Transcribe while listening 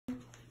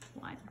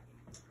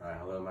Alright,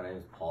 hello, my name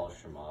is Paul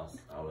Shamas.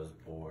 I was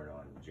born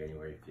on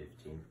January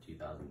 15th,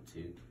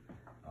 2002.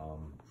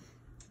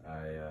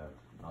 I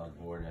was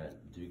born at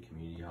Duke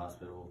Community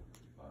Hospital.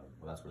 Well,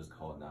 that's what it's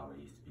called now, but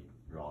it used to be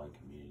Raleigh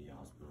Community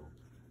Hospital.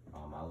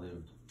 I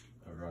lived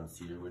over on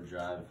Cedarwood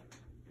Drive.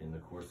 In the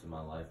course of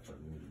my life, I've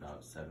moved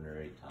about 7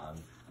 or 8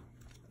 times.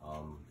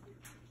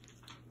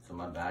 So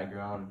my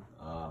background,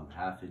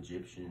 half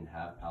Egyptian and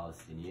half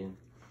Palestinian.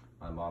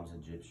 My mom's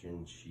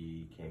Egyptian.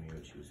 She came here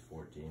when she was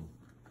 14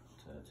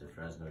 to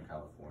Fresno,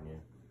 California.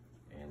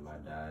 And my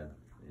dad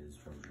is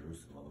from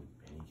Jerusalem,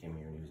 and he came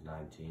here when he was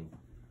 19 to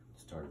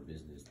start a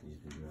business, and he's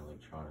been doing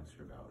electronics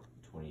for about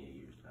 28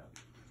 years now.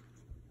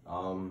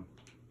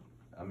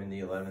 I'm in the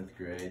 11th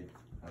grade.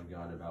 I've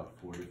gone to about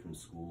 4 different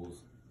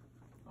schools.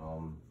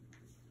 Some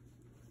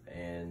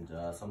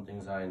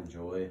things I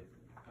enjoy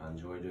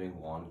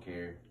doing lawn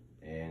care,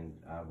 and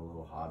I have a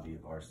little hobby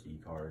of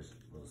RC cars,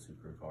 little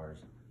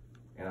supercars,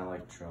 and I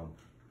like Trump.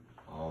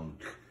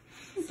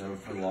 So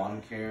for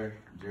lawn care,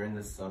 during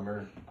the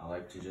summer, I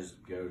like to just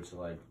go to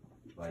like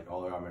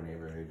all around my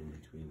neighborhood in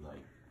between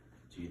like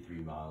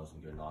 2-3 miles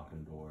and go knock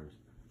on doors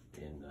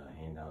and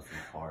hand out some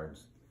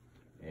cards.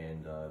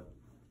 And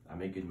I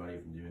make good money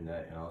from doing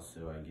that, and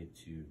also I get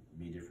to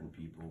meet different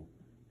people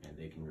and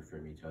they can refer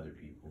me to other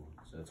people.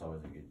 So that's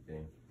always a good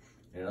thing.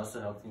 And it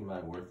also helps me with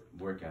my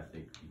work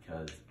ethic,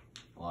 because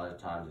a lot of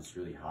times it's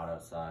really hot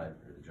outside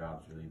or the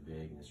job's really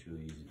big, and it's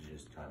really easy to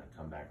just kind of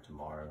come back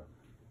tomorrow,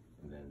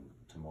 and then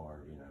tomorrow,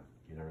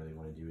 you don't really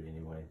want to do it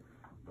anyway.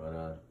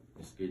 But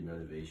it's good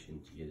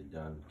motivation to get it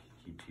done,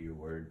 keep to your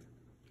word.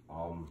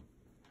 I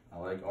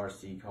like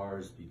RC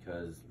cars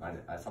because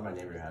I saw my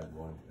neighbor had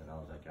one, and I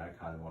was like, I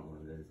kind of want one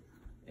of those.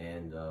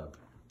 And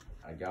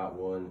I got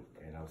one,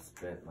 and I've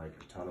spent like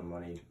a ton of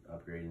money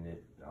upgrading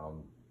it,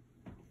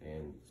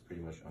 and it's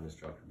pretty much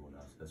indestructible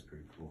now, so that's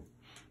pretty cool.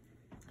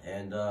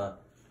 And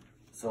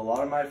so a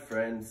lot of my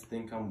friends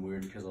think I'm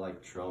weird because I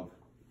like Trump,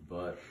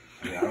 but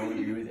I mean, I don't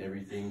agree with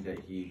everything that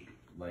he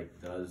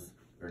does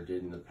or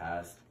did in the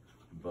past,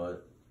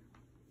 but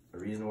the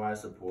reason why I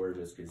support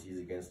him is because he's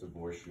against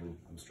abortion.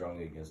 I'm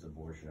strongly against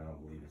abortion. I don't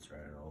believe it's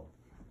right at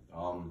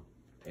all.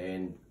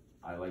 And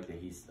I like that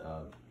he's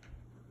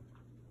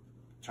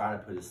trying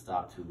to put a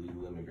stop to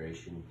illegal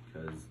immigration,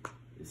 because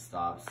it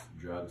stops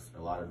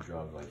a lot of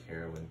drugs like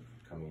heroin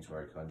coming to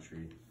our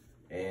country,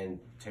 and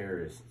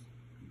terrorists,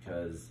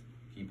 because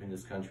keeping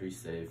this country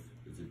safe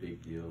is a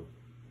big deal.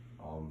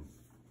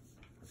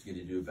 It's good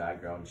to do a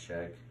background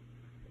check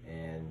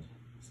and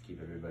just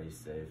keep everybody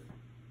safe.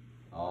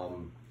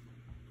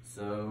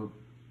 So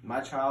my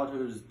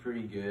childhood was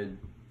pretty good.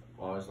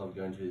 I always loved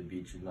going to the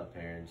beach with my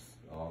parents,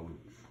 and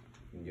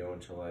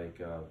going to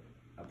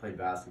I played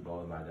basketball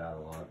with my dad a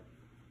lot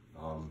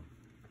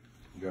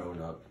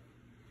growing up.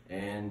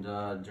 And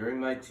during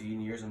my teen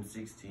years, I'm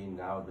 16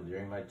 now, but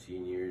during my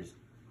teen years,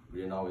 we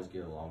didn't always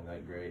get along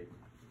that great.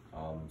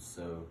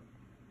 So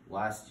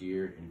last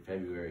year in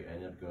February, I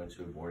ended up going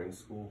to a boarding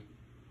school,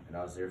 and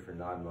I was there for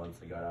 9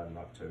 months. I got out in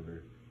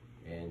October,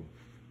 and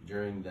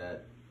during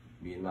that,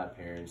 me and my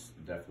parents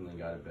definitely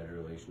got a better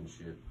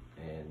relationship,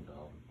 and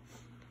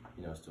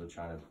still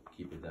trying to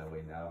keep it that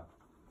way now.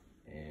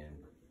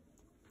 And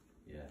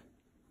yeah.